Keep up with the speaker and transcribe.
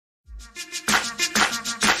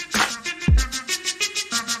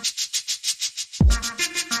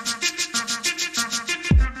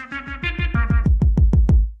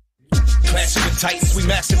Titans, we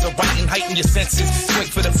masters of writing, heighten your senses. Swing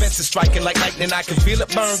for the fences, striking like lightning. I can feel it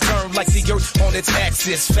burn like the earth on its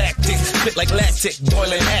axis. Factic, spit like lactic,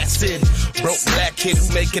 boiling acid. Broke black kid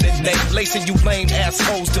who making it name. Lacing you lame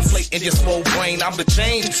assholes, deflating your swole brain. I'm the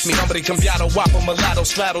change. Mi hombre cambiado, guapo mulatto,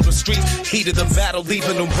 straddle the streets. Heat of the battle,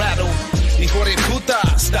 leaving them rattled. Hijo de puta,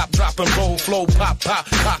 stop, drop and roll, flow, pop, pop,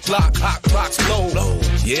 cock, lock, hot rocks, flow.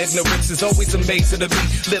 Yeah, ignorance is always amazing to me.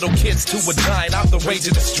 Little kids to a giant out the rage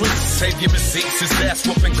of the streets. Save your receipts, his ass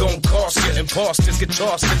whooping gon' cost you. Imposters get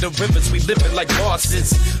tossed in the rivers, we living like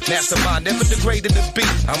bosses. Mastermind never degraded the beat.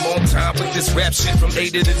 I'm on time with this rap shit from A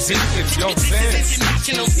to the Z. If you know what I'm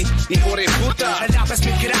saying. Hijo de puta.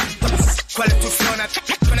 ¿Cuál es tu zona?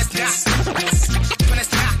 Con Snak. Con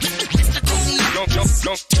Snak.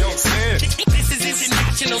 Don't say it. This is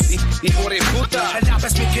international. Hijo de puta.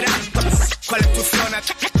 ¿Cuál es tu zona?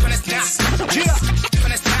 Con Snak. Yeah.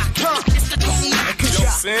 Con Snak.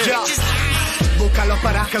 Busca los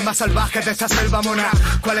parajes más salvajes de esta selva mona.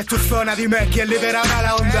 ¿Cuál es tu zona? Dime quién liderará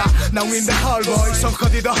la onda. Down in the hall, boy, son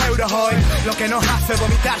jodidos euros hoy. Lo que nos hace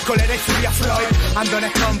vomitar cólera y furia Freud. Ando en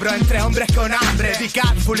escombros entre hombres con hambre.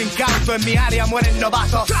 Dicat, full incauto, en mi área mueren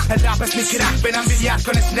novatos. El rap es mi crack, ven a envidiar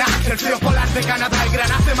con Snak. El frío polar de Canadá, el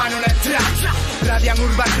gran hace mano en el trap. Radian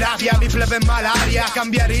urban rabia, mi plebe en malaria.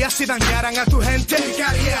 Cambiaría si dañaran a tu gente. ¿Qué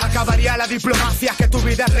haría? Acabaría la diplomacia, que tu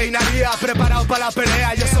vida reinaría. Preparado para la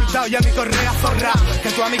pelea, yo he soltado ya mi correa zorra. Que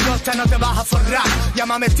tú a mi costa no te vas a forrar.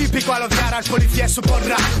 Llámame típico al odiar al policía y su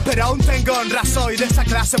porra. Pero aún tengo honra, soy de esa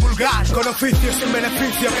clase vulgar. Con oficio sin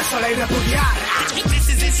beneficio que soléis repudiar.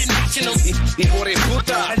 Hijo de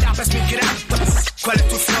puta. El rap es mi crack. ¿Cuál es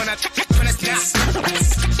tu zona? Con Snak.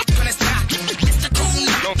 Con Snak.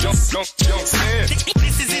 Don't say it.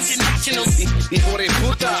 This is international. Hijo de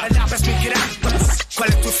puta. El rap es mi crack. ¿Cuál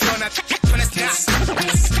es tu zona? Con Snak.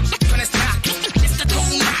 Con Snak.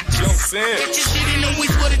 Don't say it. Your shit ain't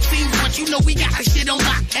always what it seems, but you know we got the shit on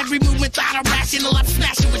lock. Every movement thought irrational, I'm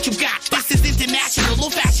smashing what you got. This is international,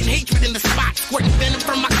 low-fashion hatred in the spot. Squirting venom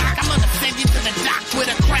from my cock, I'm gonna send you to the dock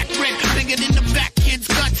with a crack rib bigger than the back kid's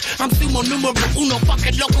guts. I'm sumo numero uno,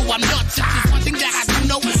 fucking loco, I'm nuts. If there's one thing that I do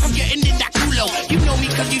know, I'm getting in that culo. You know me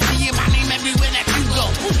cause you see my name everywhere that you go.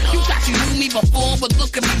 You thought you knew me before, but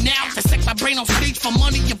look at me now. I set my brain on stage for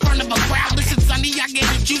money, you burn up a crowd. Listen, sonny, I get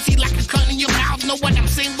it juicy like a cut in your mouth. Know what I'm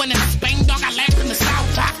saying when it's Spain, dog, I laugh in the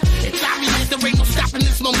south. It's obvious there ain't no stopping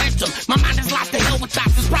this momentum. My mind is lost to hell with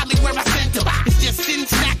thoughts, it's probably where I sent them. It's just in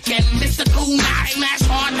Snak and Mr. Cool Now. Smash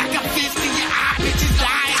hard like a fist in your eye, bitches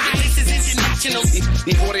die. This is international.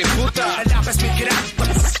 Hijo de puta. El rap es mi crack.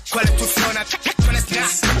 ¿Cuál es tu zona? Con Snak.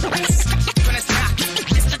 Con Snak.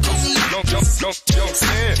 Mr. Cool Now. Don't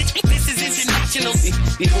say it. This is international.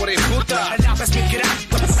 Hijo de puta. El rap es mi crack.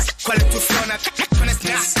 ¿Cuál es tu zona? Con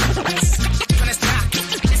Snak. Con Snak.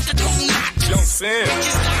 Mr. Cool Now. Don't say it.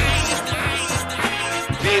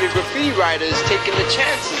 Being a graffiti writer is taking the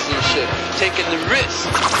chances and shit, taking the risks.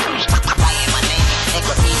 Writing my name and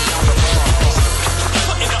graffiti on the wall.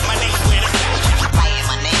 Putting up my name where it's at. Writing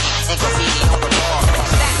my name and graffiti on the wall.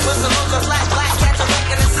 That was the logo slash black cat to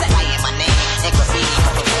record a set. Writing my name and graffiti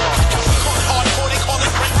on the wall. Hardcore, they call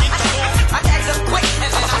it breaking the wall. I tag them quick and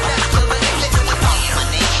then I step to the next to the writing my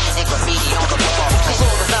name and graffiti on the wall. As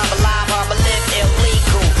long as I'm alive, I'ma live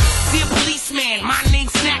illegal. Dear policeman, my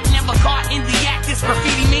name's Snak, never caught in the act, this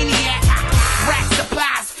graffiti maniac. Rack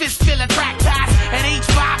supplies, fist fill and track ties. At age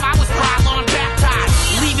 5, I was on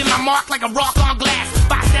baptized, leaving my mark like a rock on glass.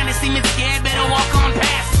 Bystanders see me scared, better walk on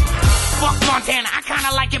past. Fuck Montana, I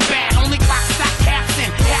kinda like it bad. Only clock stock caps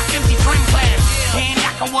in, half empty frame class.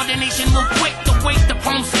 Hand-eye coordination move quick, the weight the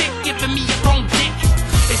chrome stick, giving me a chrome dick.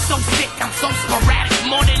 It's so sick, I'm so sporadic.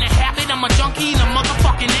 More than a habit, I'm a junkie and a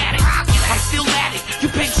motherfucking addict. I'm still at it, you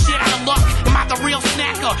pick shit out of luck. Am I the real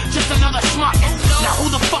snacker? Just another schmuck. Now who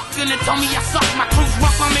the fuck gonna tell me I suck? My crew's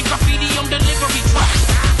rough, I'm in graffiti on delivery trucks.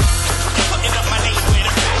 Putting up my name where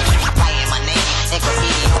it's at. Writing my name and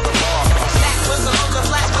graffiti on the wall. That was the logo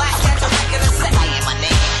slash black cat to record a set. Writing my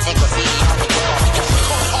name and graffiti on the wall.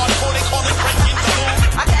 Hardcore, they call it breaking the wall.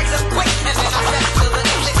 I tag them quick and then I step to the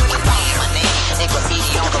next to the writing my name and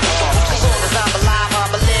graffiti on the wall. As long as I'm alive,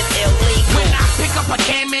 I'ma live illegal. When I pick up a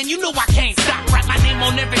can, man, you know I can't stop. Write my name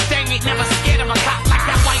on everything, ain't never scared of a cop. Like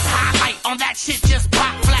that white highlight on that shit, just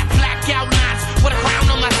pop. Flat black outlines with a crown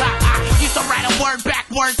on my top. I used to write a word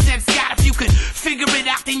backwards, said Scott. If you could figure it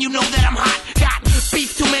out, then you know that I'm hot. Got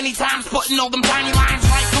beef too many times, putting all them tiny lines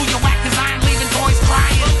right through your whack design, leaving toys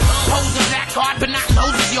crying. Posers act hard, but not in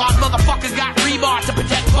hoses yard. Motherfuckers got rebar to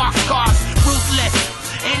protect boxcars. Ruthless,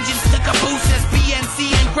 engines to cabooses.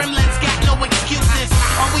 PNC and gremlins got no excuses.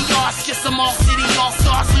 All we are is just some all city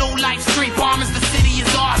all-stars. Low life street bombers, the city is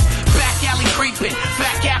ours. Back alley creep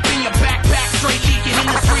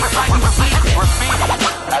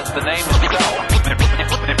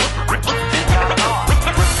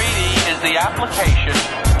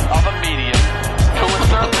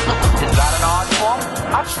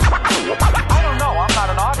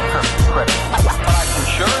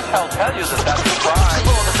tell you that that's a crime. As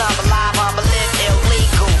long as I'm alive, I'm a live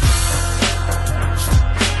illegal.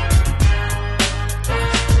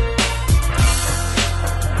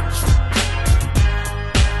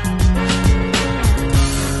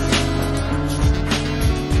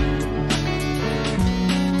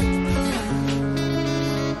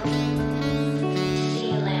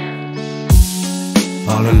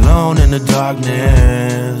 All alone in the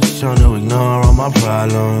darkness, trying to ignore all my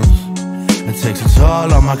problems. It takes a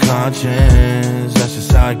toll on my conscience, that's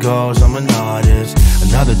just how it goes, I'm an artist.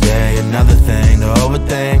 Another day, another thing to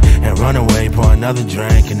overthink, and run away, pour another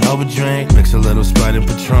drink, and overdrink. Mix a little Sprite and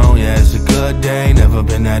Patron, yeah, it's a good day. Never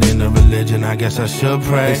been that into religion, I guess I should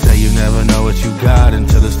pray. They say you never know what you got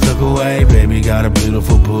until it's took away. Baby got a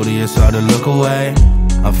beautiful booty, it's hard to look away.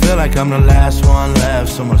 I feel like I'm the last one left,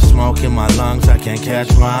 so much smoke in my lungs, I can't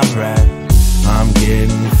catch my breath. I'm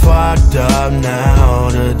getting fucked up now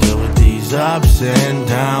to deal with these ups and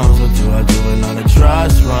downs. What do I do when all the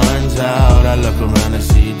trust runs out? I look around and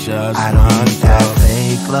see just I don't need that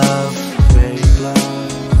fake love, fake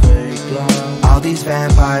love, fake love. all these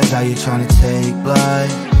vampires, are you trying to take blood?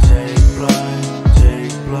 Take blood,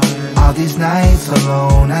 take blood. All these nights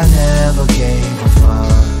alone, I never gave a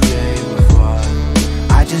fuck.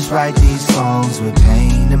 I just write these songs with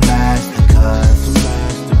pain to mask the cuts.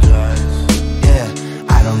 Yeah,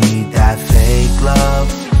 I don't need that fake love.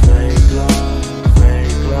 Fake love,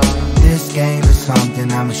 fake love. This game is something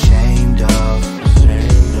I'm ashamed of.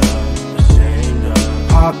 Ashamed of.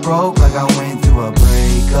 Heart broke like I went through a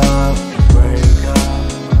breakup. Breakup.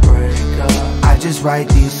 I just write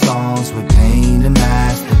these songs with pain to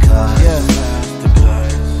mask the cuts.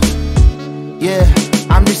 Yeah,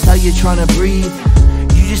 I'm just how you're trying to breathe.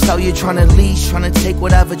 Just how you're trying to leash, trying to take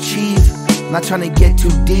what I've achieved. Not trying to get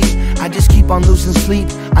too deep, I just keep on losing sleep.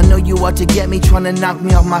 I know you out to get me, trying to knock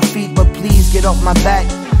me off my feet, but please get off my back.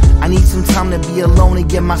 I need some time to be alone and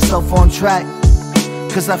get myself on track.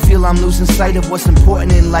 Cause I feel I'm losing sight of what's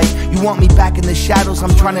important in life. You want me back in the shadows,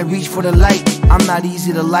 I'm trying to reach for the light. I'm not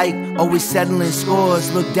easy to like, always settling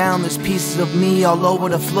scores. Look down, there's pieces of me all over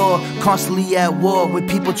the floor. Constantly at war with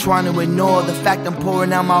people trying to ignore the fact I'm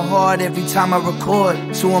pouring out my heart every time I record.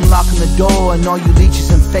 So I'm locking the door and all you leeches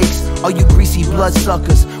and fakes, all you greasy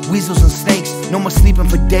bloodsuckers, weasels and snakes. No more sleeping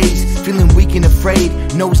for days, feeling weak and afraid.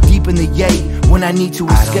 Nose deep in the yay when I need to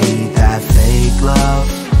escape. I don't need that fake love.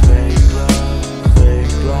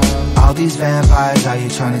 All these vampires, are you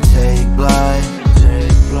trying to take blood?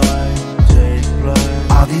 Take blood, take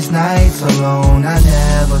blood. All these nights alone, I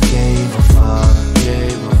never gave a fuck.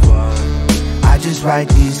 I just write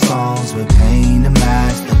these songs with pain to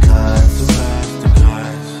mask the cuts.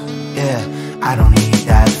 Yeah, I don't need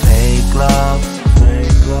that fake love.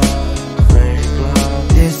 Fake love, fake love.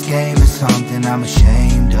 This game is something I'm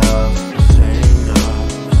ashamed of.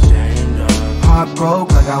 Heart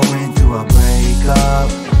broke like I went through a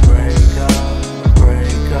breakup.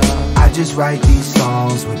 I just write these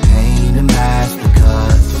songs with pain to mask the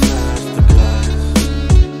cuts.